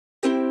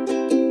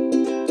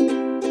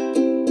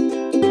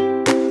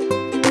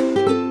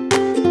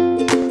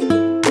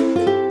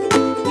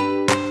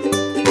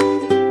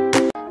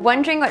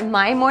wondering what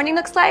my morning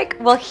looks like?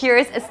 Well,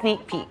 here's a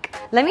sneak peek.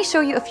 Let me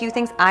show you a few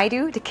things I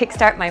do to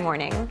kickstart my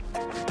morning.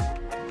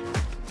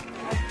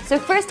 So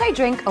first I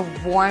drink a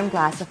warm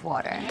glass of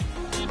water.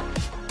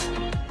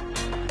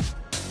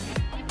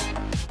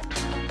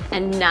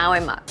 And now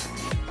I'm up.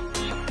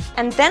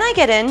 And then I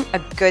get in a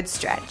good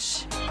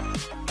stretch.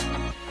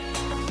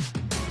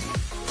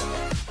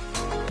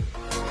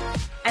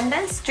 And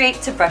then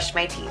straight to brush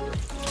my teeth.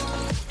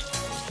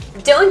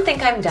 Don't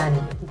think I'm done.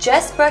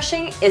 Just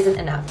brushing isn't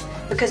enough,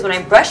 because when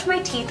I brush my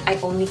teeth, I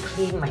only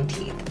clean my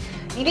teeth.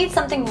 You need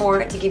something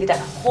more to give you that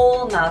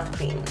whole mouth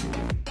clean.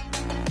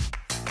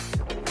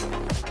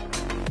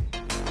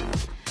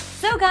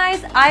 So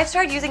guys, I've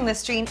started using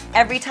Listerine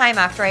every time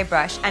after I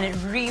brush, and it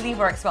really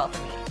works well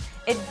for me.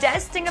 It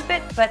does sting a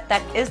bit, but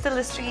that is the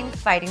Listerine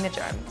fighting the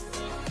germs.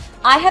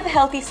 I have a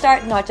healthy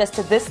start not just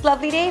to this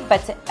lovely day,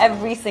 but to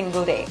every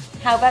single day.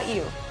 How about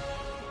you?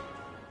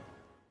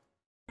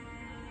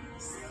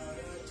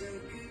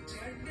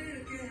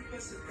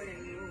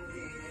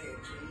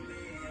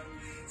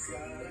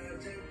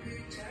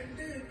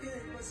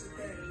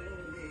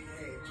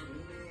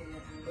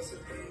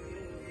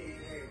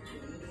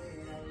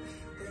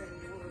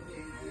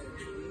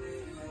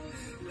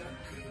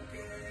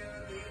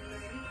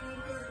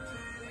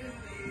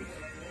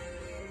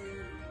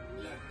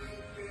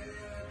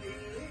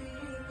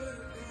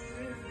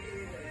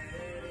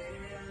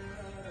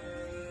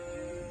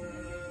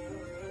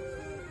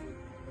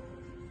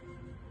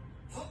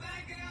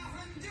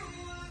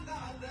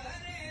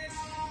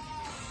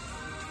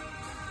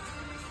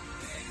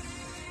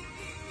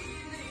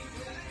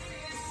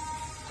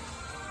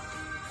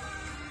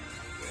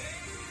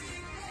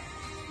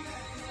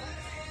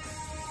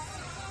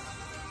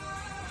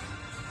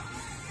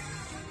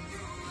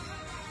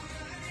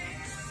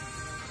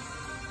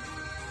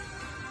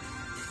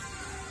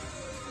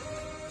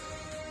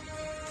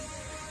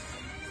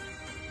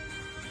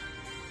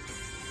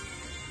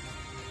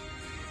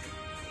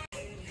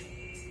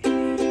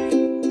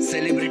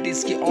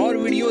 Celebrities की और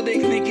video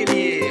देखने के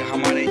लिए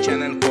हमारे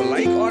channel को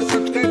like और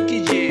subscribe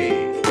कीजिए।